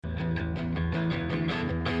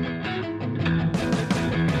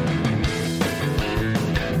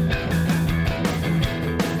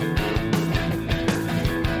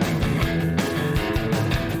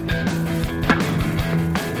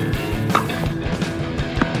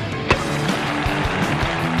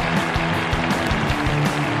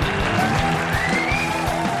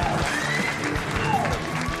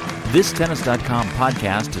This Tennis.com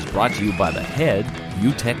podcast is brought to you by the Head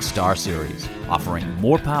UTEC Star Series, offering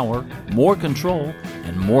more power, more control,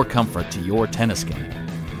 and more comfort to your tennis game.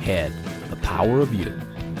 Head, the power of you.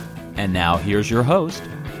 And now here's your host,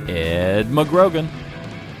 Ed McGrogan.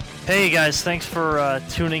 Hey guys, thanks for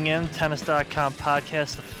tuning in. Tennis.com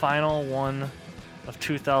podcast, the final one of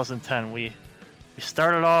 2010. We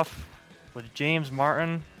started off with James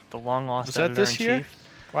Martin, the long lost editor in chief. Was that this year?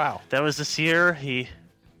 Wow, that was this year. He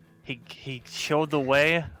showed the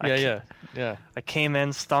way. Yeah. I came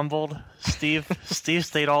in, stumbled. Steve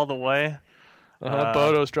stayed all the way.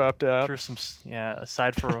 Bodo's dropped out.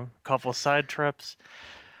 Aside for a couple of side trips.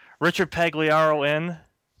 Richard Pagliaro in.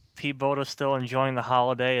 Pete Bodo still enjoying the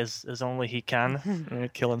holiday as only he can.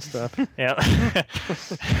 Killing stuff. Yeah.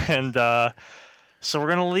 And so we're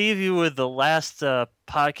going to leave you with the last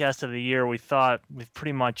podcast of the year. We thought we've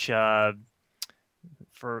pretty much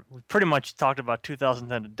talked about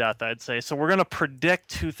 2010 to death, I'd say. So we're going to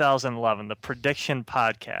predict 2011, the prediction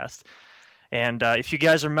podcast. And if you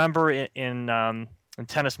guys remember in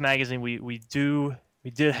Tennis Magazine, we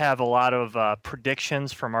did have a lot of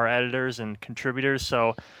predictions from our editors and contributors.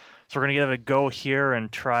 So we're going to give it a go here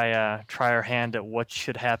and try our hand at what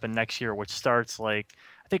should happen next year, which starts I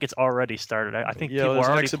think it's already started. I think people are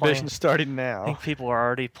already exhibition starting now. I think people are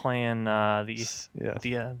already playing the Abu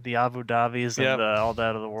Dhabis and all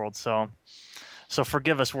that of the world. So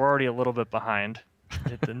forgive us, we're already a little bit behind.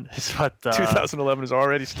 But 2011 has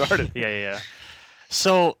already started. Yeah.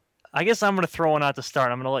 So I guess I'm going to throw one out to start.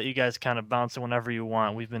 I'm going to let you guys kind of bounce it whenever you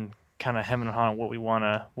want. We've been kind of hemming and hawing what we want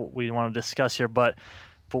to discuss here, but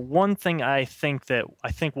one thing I think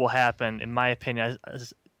will happen, in my opinion,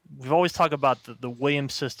 is we've always talked about the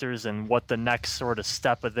Williams sisters and what the next sort of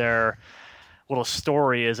step of their little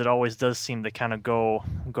story is. It always does seem to kind of go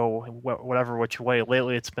whatever which way.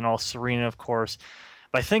 Lately, it's been all Serena, of course.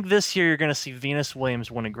 But I think this year you're going to see Venus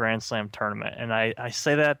Williams win a Grand Slam tournament. And I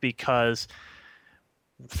say that because,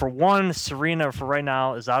 for one, Serena, for right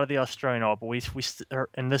now, is out of the Australian Open.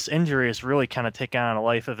 And this injury has really kind of taken on a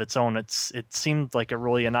life of its own. It seemed like a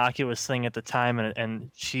really innocuous thing at the time,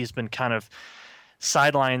 and she's been kind of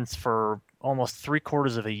sidelines for almost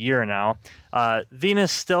 3/4 of a year now.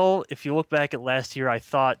 Venus still, if you look back at last year, I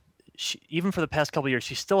thought even for the past couple of years,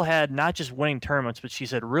 she still had not just winning tournaments, but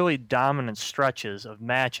she's had really dominant stretches of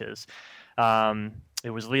matches. It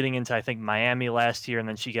was leading into, I think, Miami last year, and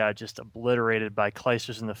then she got just obliterated by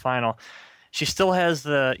Clijsters in the final. She still has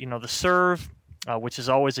the serve, which is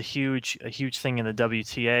always a huge thing in the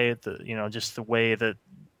WTA. Just the way that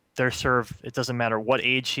their serve, it doesn't matter what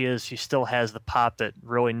age she is, she still has the pop that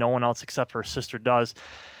really no one else except her sister does.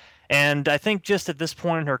 And I think just at this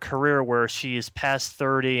point in her career where she is past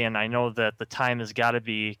 30, and I know that the time has got to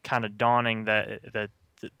be kind of dawning that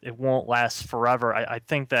it won't last forever. I just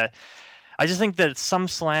think that at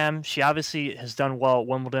SumSlam, she obviously has done well at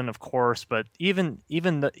Wimbledon, of course, but even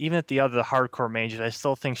at the other hardcore majors, I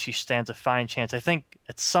still think she stands a fine chance. I think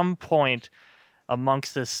at some point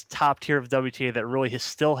amongst this top tier of WTA that really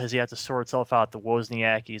still has yet to sort itself out, the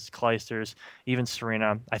Wozniacki's, Clijsters, even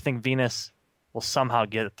Serena, I think Venus will somehow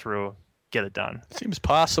get it done. Seems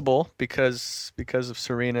possible because of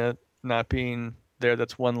Serena not being there.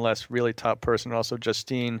 That's one less really top person. Also,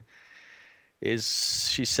 Justine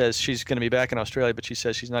she says she's going to be back in Australia, but she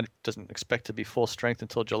says doesn't expect to be full strength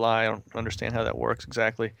until July. I don't understand how that works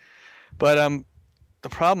exactly. But the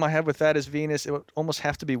problem I have with that is Venus, it would almost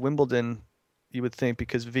have to be Wimbledon, you would think,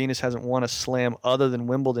 because Venus hasn't won a slam other than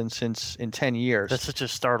Wimbledon in 10 years. That's such a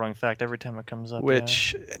startling fact every time it comes up.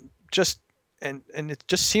 Which and it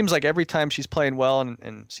just seems like every time she's playing well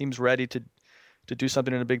and seems ready to do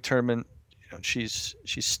something in a big tournament, she's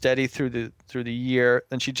steady through the year,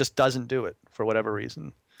 and she just doesn't do it for whatever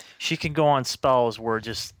reason. She can go on spells where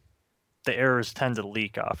just the errors tend to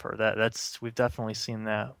leak off her. We've definitely seen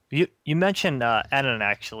that. You mentioned Enin,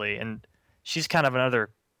 actually, and she's kind of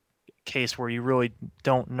another case where you really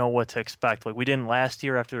don't know what to expect. Like we didn't last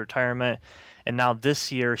year after retirement, and now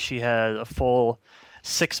this year she had a full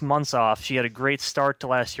 6 months off. She had a great start to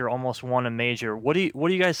last year, almost won a major. What do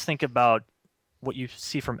you guys think about what you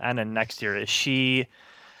see from Enin next year? Is she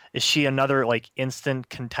another instant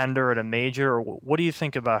contender at a major, or what do you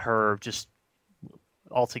think about her just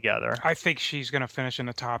altogether? I think she's going to finish in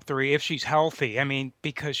the top 3 if she's healthy. I mean,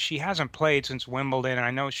 because she hasn't played since Wimbledon, and I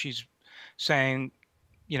know she's saying,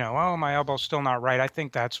 oh, my elbow's still not right. I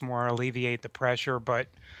think that's more alleviate the pressure, but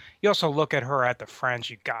you also look at her at the French,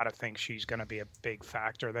 you got to think she's going to be a big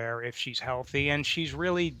factor there if she's healthy, and she's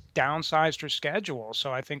really downsized her schedule.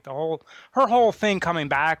 So I think her whole thing coming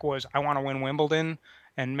back was, I want to win Wimbledon,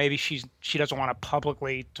 and maybe she doesn't want to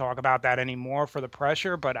publicly talk about that anymore for the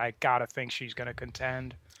pressure, but I gotta think she's going to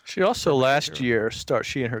contend. She also last year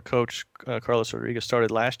she and her coach Carlos Rodriguez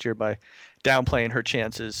started last year by downplaying her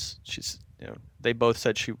chances. They both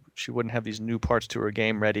said she wouldn't have these new parts to her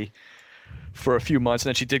game ready for a few months, and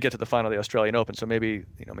then she did get to the final of the Australian Open. So maybe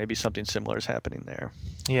something similar is happening there.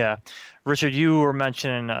 Yeah, Richard, you were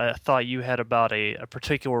mentioning a thought you had about a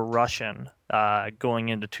particular Russian going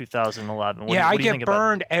into 2011. I get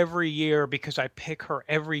burned every year because I pick her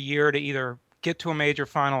every year to either get to a major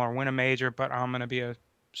final or win a major, but I'm going to be a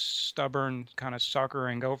stubborn kind of sucker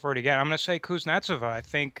and go for it again. I'm going to say Kuznetsova. I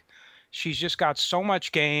think she's just got so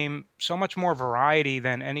much game, so much more variety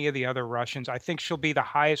than any of the other Russians. I think she'll be the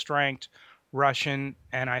highest ranked Russian,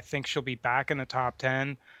 and I think she'll be back in the top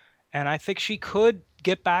 10. And I think she could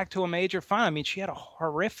get back to a major final. I mean, she had a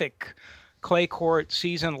horrific clay court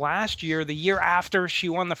season last year. The year after she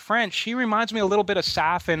won the French, she reminds me a little bit of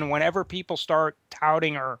Safin. Whenever people start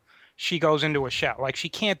touting her, she goes into a shell. Like, she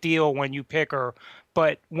can't deal when you pick her.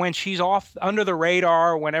 But when she's off under the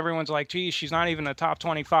radar, when everyone's like, geez, she's not even a top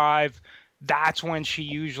 25, that's when she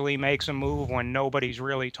usually makes a move when nobody's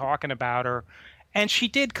really talking about her. And she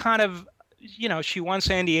did kind of, she won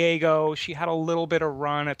San Diego. She had a little bit of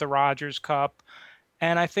run at the Rogers Cup.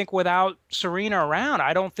 And I think without Serena around,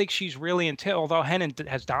 I don't think she's really, although Henin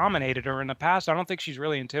has dominated her in the past, I don't think she's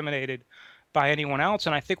really intimidated by anyone else.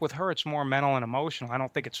 And I think with her, it's more mental and emotional. I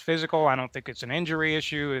don't think it's physical. I don't think it's an injury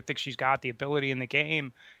issue. I think she's got the ability in the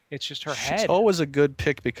game. It's just her head. She's always a good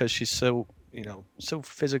pick because she's so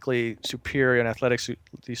physically superior and athletically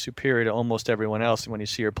superior to almost everyone else. And when you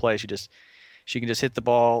see her play, she can just hit the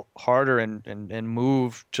ball harder and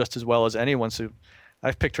move just as well as anyone. So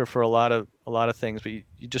I've picked her for a lot of things, but you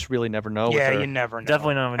just really never know. Yeah, with her. You never know.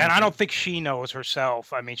 Definitely know. And I don't think she knows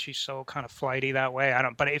herself. I mean, she's so kind of flighty that way.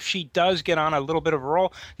 But if she does get on a little bit of a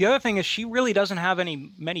roll, the other thing is she really doesn't have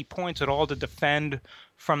many points at all to defend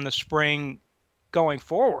from the spring going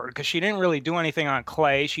forward, because she didn't really do anything on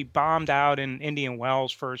clay. She bombed out in Indian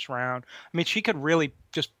Wells first round. I mean, she could really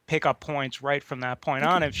just pick up points right from that point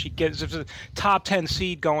on. If it's a top 10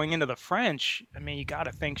 seed going into the French, I mean, you got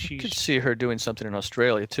to think You could see her doing something in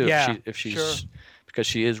Australia too. Yeah, if she's sure. Because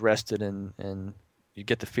she is rested, and you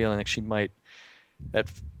get the feeling that she might,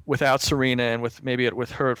 without Serena and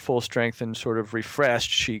with her at full strength and sort of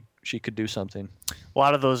refreshed, she could do something. A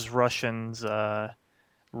lot of those Russians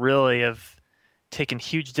really have taken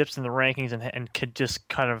huge dips in the rankings and could just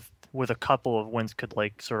kind of, with a couple of wins, could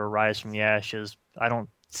like sort of rise from the ashes. I don't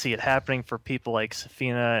see it happening for people like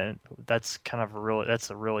Safina, and that's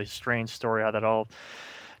a really strange story how that all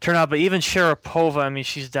turned out. But even Sharapova, I mean,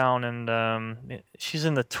 she's down and she's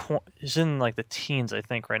in like the teens, I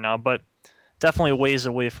think, right now, but definitely ways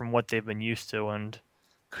away from what they've been used to. And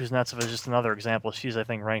Kuznetsova is just another example. She's, I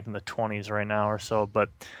think, ranked in the 20s right now or so. But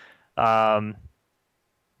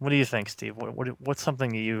what do you think, Steve? What's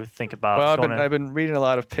something you think about? Well, I've been reading a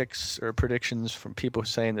lot of picks or predictions from people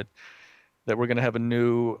saying that we're going to have a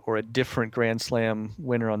new or a different Grand Slam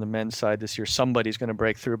winner on the men's side this year. Somebody's going to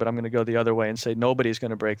break through, but I'm going to go the other way and say nobody's going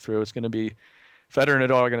to break through. It's going to be Federer and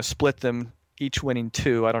Nadal are going to split them, each winning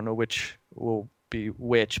 2. I don't know which will be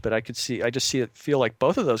which, but I just feel like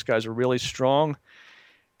both of those guys are really strong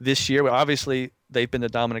this year. Well, obviously, they've been the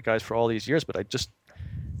dominant guys for all these years, but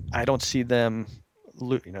I don't see them.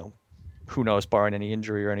 Who knows, barring any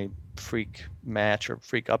injury or any freak match or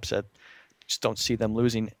freak upset, just don't see them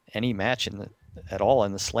losing any match at all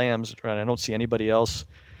in the slams. Right? I don't see anybody else.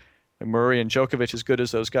 Murray and Djokovic, as good as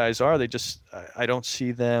those guys are, I don't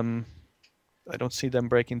see them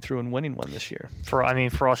breaking through and winning one this year. For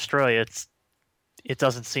Australia, it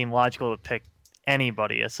doesn't seem logical to pick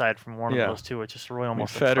anybody aside from one of those two. It's just really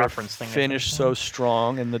almost a preference thing. Finished so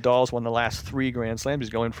strong, and Nadal's won the last 3 Grand Slams. He's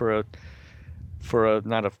going for a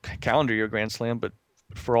not a calendar year Grand Slam, but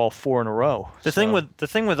for all 4 in a row. The thing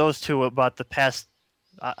with those two about the past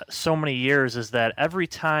so many years is that every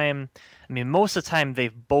time, I mean, most of the time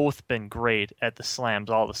they've both been great at the slams,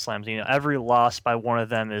 all the slams. Every loss by one of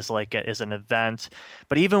them is an event.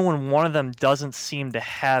 But even when one of them doesn't seem to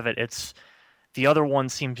have it, it's the other one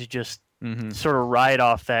seems to just sort of ride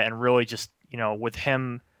off that and really just, with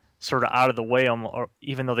him sort of out of the way, or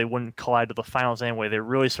even though they wouldn't collide to the finals anyway, they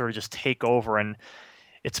really sort of just take over. And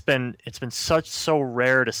it's been so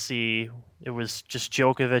rare to see. It was just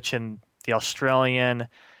Djokovic and the Australian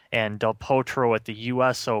and Del Potro at the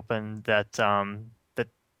U.S. Open that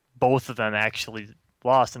both of them actually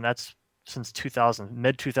lost, and that's since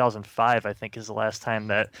mid 2005, I think, is the last time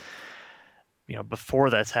that before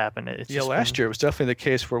that's happened. Last year it was definitely the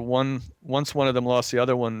case where once one of them lost, the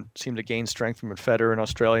other one seemed to gain strength from it. Federer in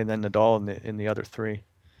Australia, and then Nadal in the other three.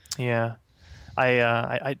 Yeah,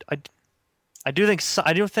 I do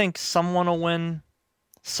think someone will win.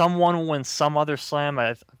 Someone will win some other slam.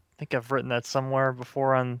 I think I've written that somewhere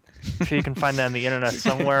before. I'm sure you can find that on the internet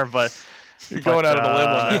somewhere. But you're going out on a limb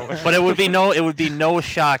on that. But it would be no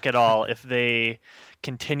shock at all if they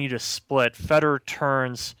continue to split. Federer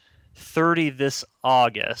turns 30 this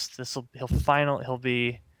August. He'll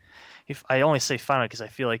be. I only say finally because I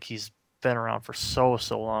feel like he's been around for so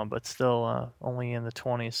long, but still only in the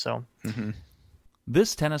 20s. So. Mm-hmm.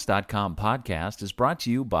 This Tennis.com podcast is brought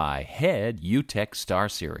to you by Head UTEC Star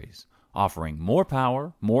Series, offering more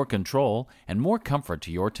power, more control, and more comfort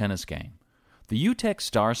to your tennis game. The UTEC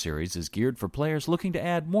Star Series is geared for players looking to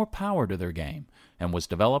add more power to their game and was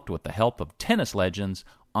developed with the help of tennis legends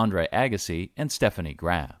Andre Agassi and Stephanie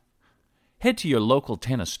Graf. Head to your local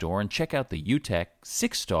tennis store and check out the UTEC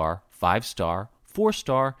 6-star, 5-star,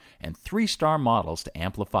 4-star, and 3-star models to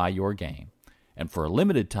amplify your game. And for a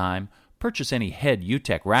limited time, purchase any Head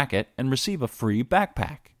UTEC racket and receive a free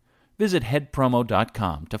backpack. Visit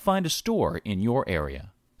headpromo.com to find a store in your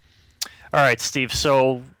area. All right, Steve,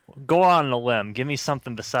 so go on a limb. Give me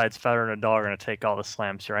something besides Federer and Nadal are going to take all the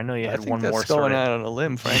slams here. I know you had one more. That's going out on a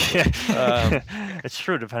limb, frankly. It's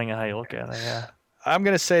true, depending on how you look at it, yeah. I'm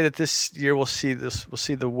going to say that this year we'll see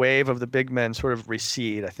the wave of the big men sort of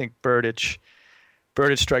recede. I think Berdych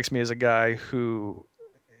strikes me as a guy who,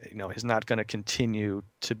 is not going to continue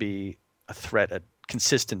to be a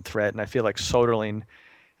consistent threat, and I feel like Soderling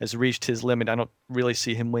has reached his limit. I don't really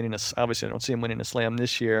see him winning obviously I don't see him winning a slam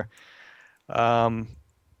this year.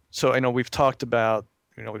 So I know we've talked about,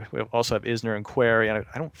 we also have Isner and Querrey, and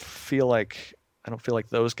I don't feel like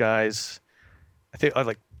those guys. I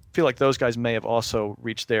feel like those guys may have also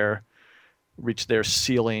reached their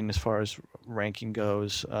ceiling as far as ranking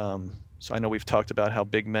goes. So I know we've talked about how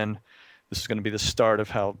big men, this is going to be the start of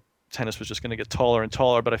how tennis was just going to get taller and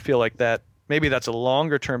taller, but I feel like that maybe that's a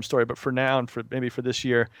longer term story. But for now and for this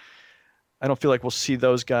year, I don't feel like we'll see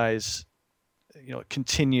those guys,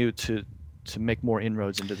 continue to make more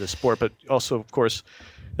inroads into the sport. But also, of course,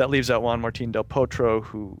 that leaves out Juan Martín del Potro,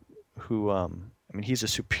 who he's a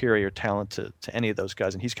superior talent to any of those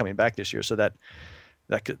guys, and he's coming back this year. So that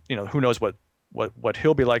could, who knows what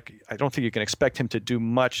he'll be like. I don't think you can expect him to do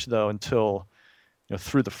much though until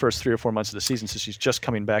through the first 3 or 4 months of the season, since he's just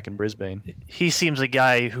coming back in Brisbane. He seems a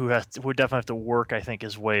guy who would definitely have to work, I think,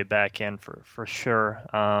 his way back in for sure.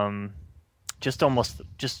 Just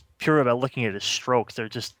purely by looking at his strokes, they're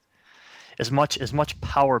just as much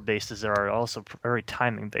power based as there are, also very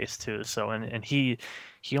timing based too. So and he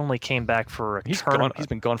only came back for a tournament. He's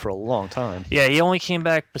been gone for a long time. Yeah, he only came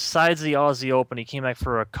back, besides the Aussie Open, he came back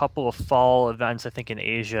for a couple of fall events, I think, in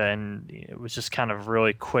Asia, and it was just kind of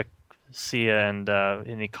really quick. See ya, and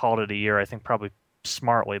he called it a year, I think probably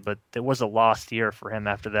smartly, but it was a lost year for him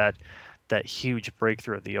after that huge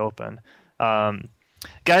breakthrough at the Open.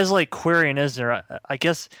 Guys like Querrey and Isner, I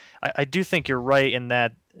guess I do think you're right in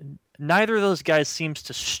that neither of those guys seems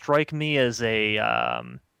to strike me as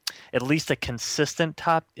at least a consistent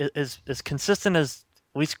top, as consistent as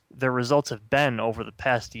at least their results have been over the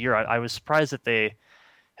past year. I was surprised that they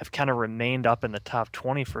have kind of remained up in the top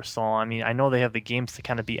 20 for so long. I mean, I know they have the games to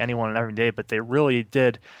kind of beat anyone and every day, but they really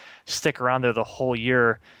did stick around there the whole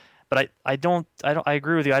year. But I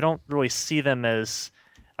agree with you. I don't really see them as,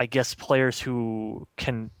 I guess, players who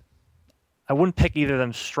can. I wouldn't pick either of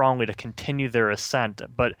them strongly to continue their ascent.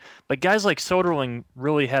 But guys like Soderling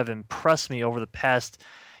really have impressed me over the past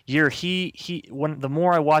year. The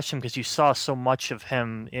more I watched him, because you saw so much of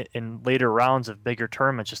him in later rounds of bigger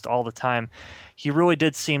tournaments just all the time, he really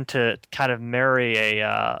did seem to kind of marry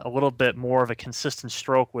a little bit more of a consistent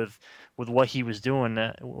stroke with what he was doing.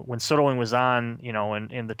 When Soderling was on,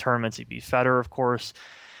 in the tournaments, he beat Federer, of course.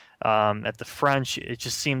 At the French, it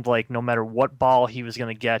just seemed like no matter what ball he was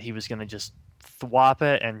going to get, he was going to just thwop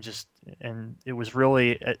it, and it was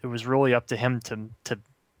really up to him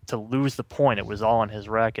to lose the point. It was all on his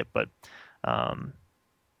racket, but I don't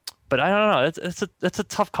know. It's a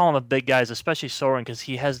tough call on the big guys, especially Soren, because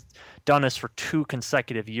he has done this for 2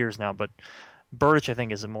 consecutive years now. But Berdych, I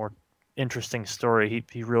think, is a more interesting story.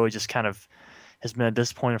 He really just kind of has been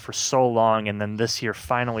disappointed for so long, and then this year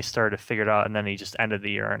finally started to figure it out, and then he just ended the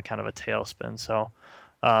year in kind of a tailspin. So,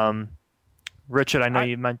 Richard, I know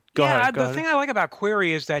you meant. Go ahead. The thing I like about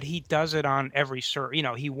Querrey is that he does it on every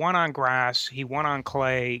he won on grass, he won on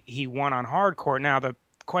clay, he won on hard court. Now the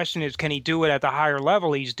question is, can he do it at the higher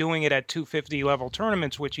level? He's doing it at 250 level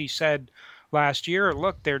tournaments, which he said last year,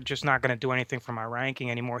 look, they're just not going to do anything for my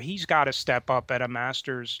ranking anymore. He's got to step up at a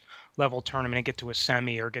Masters level tournament and get to a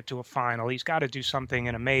semi or get to a final. He's got to do something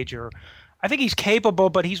in a major. I think he's capable,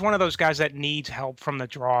 but he's one of those guys that needs help from the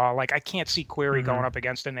draw. Like, I can't see Querrey going up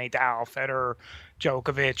against a Nadal, Federer,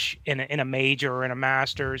 Djokovic in a major or in a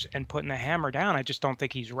Masters and putting the hammer down. I just don't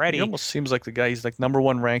think he's ready. He almost seems like the guy, he's like number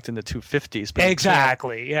one ranked in the 250s. But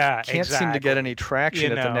Exactly. Can't seem to get any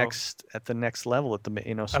traction at the next level at the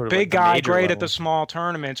sort a of big like the guy, major great level. at the small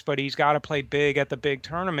tournaments, but he's got to play big at the big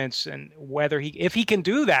tournaments. And if he can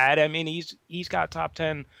do that, I mean, he's got top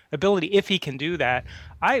 10 ability if he can do that.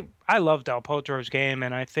 I love Del Potro's game,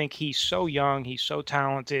 and I think he's so young, he's so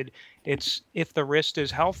talented. If the wrist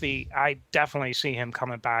is healthy, I definitely see him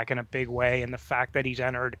coming back in a big way. And the fact that he's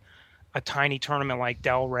entered a tiny tournament like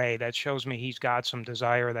Del Rey, that shows me he's got some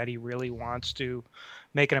desire, that he really wants to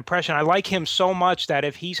make an impression. I like him so much that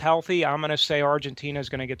if he's healthy, I'm going to say Argentina is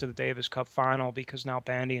going to get to the Davis Cup final, because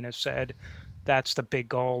Nalbandian has said that's the big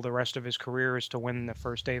goal the rest of his career, is to win the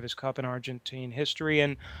first Davis Cup in Argentine history.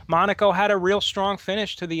 And Monaco had a real strong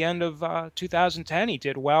finish to the end of 2010. He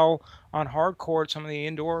did well on hard court, some of the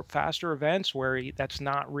indoor faster events where that's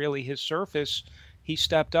not really his surface. He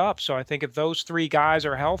stepped up. So I think if those three guys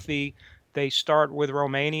are healthy, they start with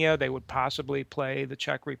Romania. They would possibly play the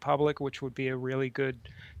Czech Republic, which would be a really good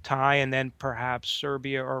tie, and then perhaps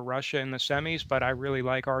Serbia or Russia in the semis. But I really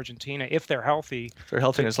like Argentina if they're healthy. If they're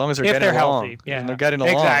healthy, as long as they're If getting they're along. healthy, yeah. And they're getting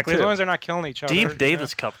along, exactly. too. As long as they're not killing each other. Deep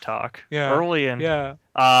Davis Cup talk. Yeah. Early in. Yeah.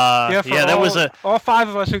 That was all five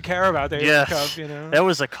of us who care about Davis Cup. That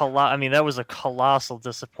was a colossal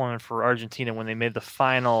disappointment for Argentina when they made the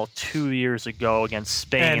final 2 years ago against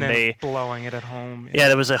Spain. And then they blowing it at home. Yeah,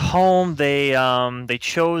 there was at home. They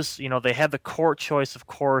chose, they had the court choice, of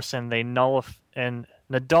course, and they and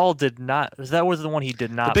Nadal did not. That was the one he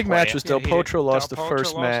did not. The big play. match was Del Potro lost the Del Potro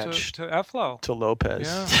first lost match to Eflo. to Lopez.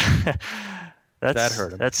 Yeah. That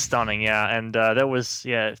hurt him. That's stunning, yeah. And that was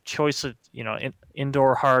choice of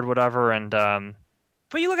indoor hard whatever, and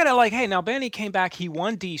But you look at it like, hey, now Benny came back, he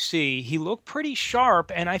won DC, he looked pretty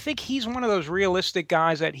sharp, and I think he's one of those realistic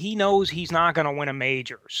guys that he knows he's not going to win a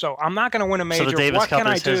major. So I'm not going to win a major. So the Davis what Cup can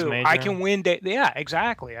I is his do? major? I can win. Yeah,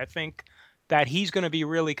 exactly. I think that he's going to be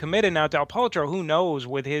really committed. Now, Del Potro, who knows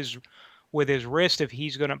with his wrist if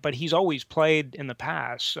he's going to, but he's always played in the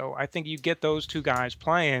past. So I think you get those two guys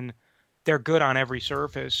playing, they're good on every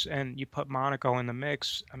surface, and you put Monaco in the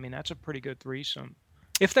mix. I mean, that's a pretty good threesome.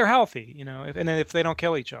 If they're healthy, and if they don't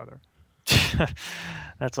kill each other.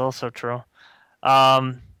 That's also true.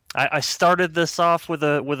 I started this off with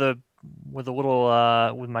a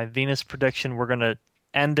little with my Venus prediction. We're gonna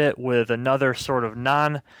end it with another sort of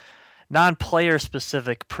non-player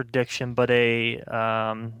specific prediction, but a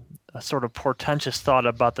sort of portentous thought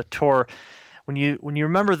about the tour. When you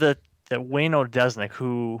remember that Wayne Odesnik,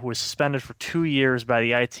 who was suspended for 2 years by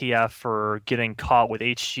the ITF for getting caught with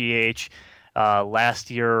HGH.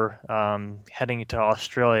 Last year, heading to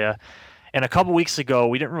Australia, and a couple weeks ago,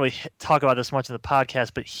 we didn't really talk about this much in the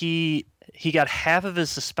podcast, but he got half of his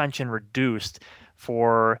suspension reduced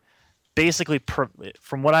for basically,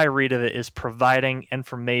 from what I read of it, is providing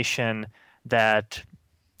information that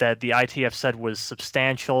the ITF said was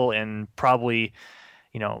substantial and probably,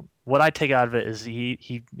 what I take out of it is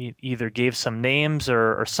he either gave some names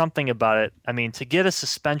or something about it. I mean, to get a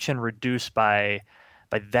suspension reduced by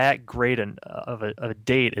that great of a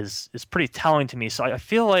date is pretty telling to me. So I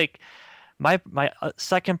feel like my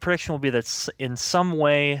second prediction will be that in some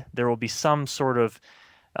way there will be some sort of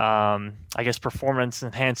performance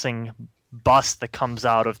enhancing bust that comes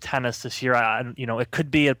out of tennis this year. It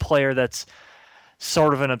could be a player that's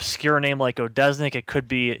sort of an obscure name like Odesnik. It could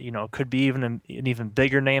be even an even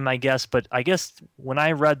bigger name, I guess. But I guess when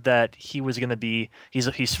I read that he was going to be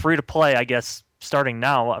he's free to play, I guess starting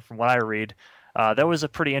now from what I read. That was a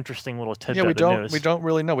pretty interesting little tidbit. Yeah, we don't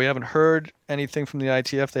really know. We haven't heard anything from the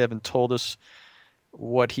ITF. They haven't told us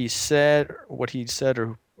what he said,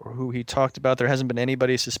 or who he talked about. There hasn't been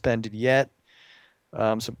anybody suspended yet.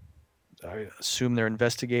 So I assume they're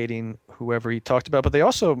investigating whoever he talked about. But they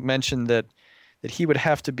also mentioned that he would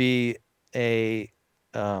have to be a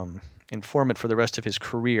informant for the rest of his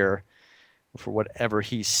career for whatever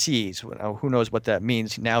he sees. Who knows what that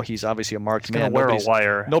means? Now he's obviously a marked man. Wear a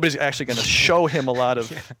wire. Nobody's actually going to show him a lot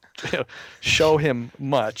of, show him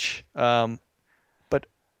much. But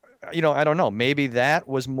I don't know. Maybe that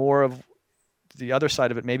was more of the other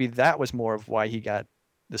side of it. Maybe that was more of why he got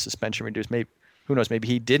the suspension reduced. Maybe, who knows? Maybe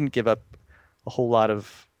he didn't give up a whole lot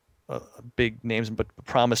of big names, but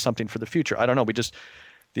promised something for the future. I don't know.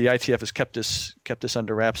 The ITF has kept this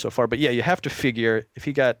under wraps so far. But yeah, you have to figure if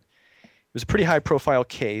he got. It was a pretty high-profile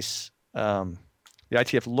case. the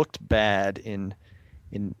ITF looked bad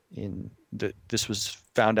this was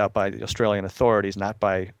found out by the Australian authorities, not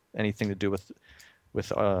by anything to do with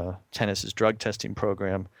tennis's drug testing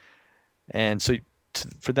program. And so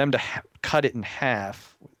for them to cut it in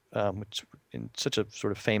half, which in such a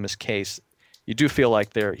sort of famous case, you do feel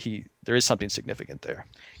like there is something significant there.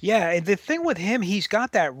 Yeah, the thing with him, he's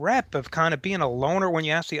got that rep of kind of being a loner when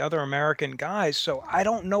you ask the other American guys. So I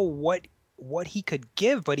don't know what he could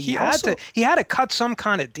give, but he had to cut some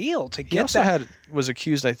kind of deal to get that. He also was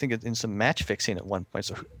accused, I think, in some match fixing at one point.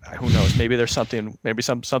 So who knows? Maybe there's something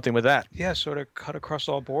with that. Yeah, sort of cut across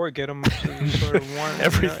all board, get him to sort of want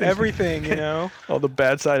everything, all the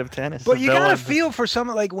bad side of tennis. But you gotta feel for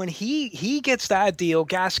someone like when he gets that deal,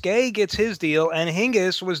 Gasquet gets his deal, and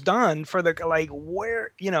Hingis was done for the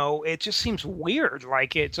where it just seems weird.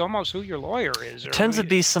 Like it's almost who your lawyer is. It tends to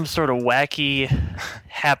be some sort of wacky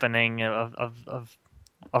happening of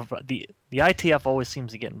the ITF always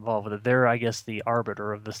seems to get involved with it. They're, I guess, the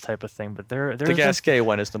arbiter of this type of thing. But the Gasquet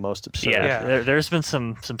one is the most absurd. Yeah. There's been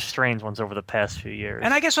some strange ones over the past few years.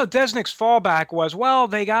 And I guess Odesnik's fallback was, well,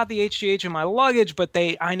 they got the HGH in my luggage, but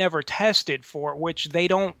I never tested for it, which they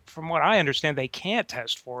don't, from what I understand, they can't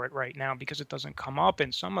test for it right now because it doesn't come up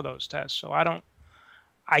in some of those tests. So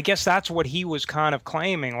I guess that's what he was kind of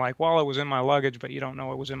claiming, like, well, it was in my luggage, but you don't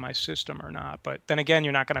know it was in my system or not. But then again,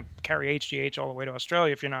 you're not going to carry HGH all the way to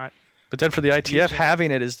Australia if you're not. But then for the ITF,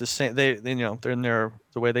 having it is the same. They're in the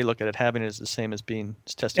way they look at it, having it is the same as being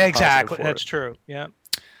tested exactly. positive for That's it. true. Yeah.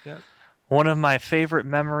 One of my favorite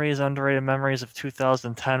underrated memories of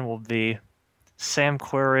 2010 will be Sam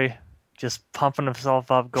Querrey just pumping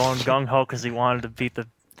himself up, going gung-ho because he wanted to beat the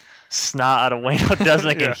snot out of Wayne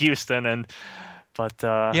Odesnik in Houston. But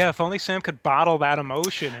if only Sam could bottle that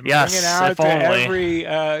emotion and yes, bring it out to only.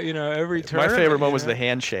 every turn. My favorite moment was the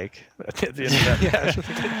handshake at the end of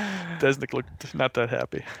that. Desnik looked not that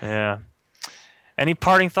happy. Yeah. Any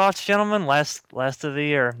parting thoughts, gentlemen? Last of the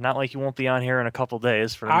year. Not like you won't be on here in a couple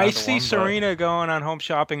days for another I see one, Serena going on Home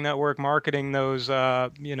Shopping Network marketing those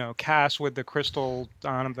casts with the crystal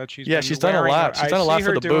on them that she's been she's done wearing. a lot. She's done a lot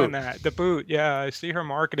for the boot. The boot, yeah. I see her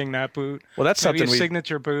marketing that boot. Well, that's maybe something a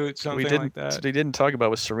signature boot, something like that. They didn't talk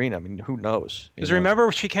about with Serena. I mean, who knows? Because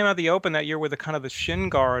remember she came out the Open that year with the kind of the shin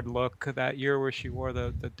guard look that year where she wore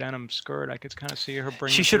the denim skirt. I could kind of see her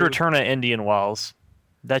bring. She should return at Indian Wells.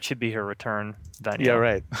 That should be her return venue. Yeah,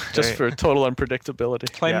 right. Just for total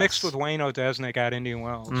unpredictability. Play mixed with Wayne Odesnik at Indian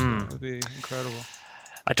Wells. That would be incredible.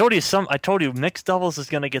 I told you mixed doubles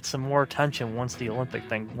is going to get some more attention once the Olympic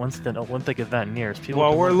event nears.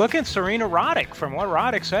 We're looking Serena Roddick. From what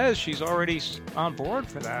Roddick says, she's already on board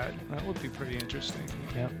for that. That would be pretty interesting.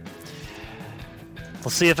 Yeah.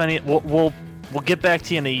 We'll see if any. We'll get back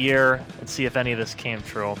to you in a year and see if any of this came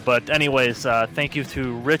true. But anyways, thank you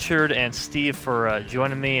to Richard and Steve for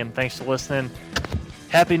joining me, and thanks for listening.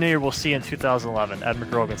 Happy New Year. We'll see you in 2011. Ed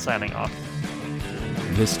McGrogan signing off.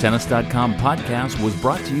 This Tennis.com podcast was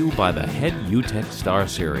brought to you by the Head UTEC Star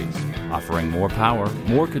Series, offering more power,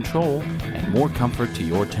 more control, and more comfort to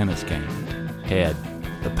your tennis game. Head,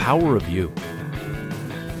 the power of you.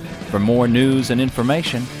 For more news and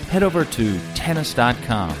information, head over to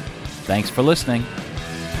Tennis.com. Thanks for listening.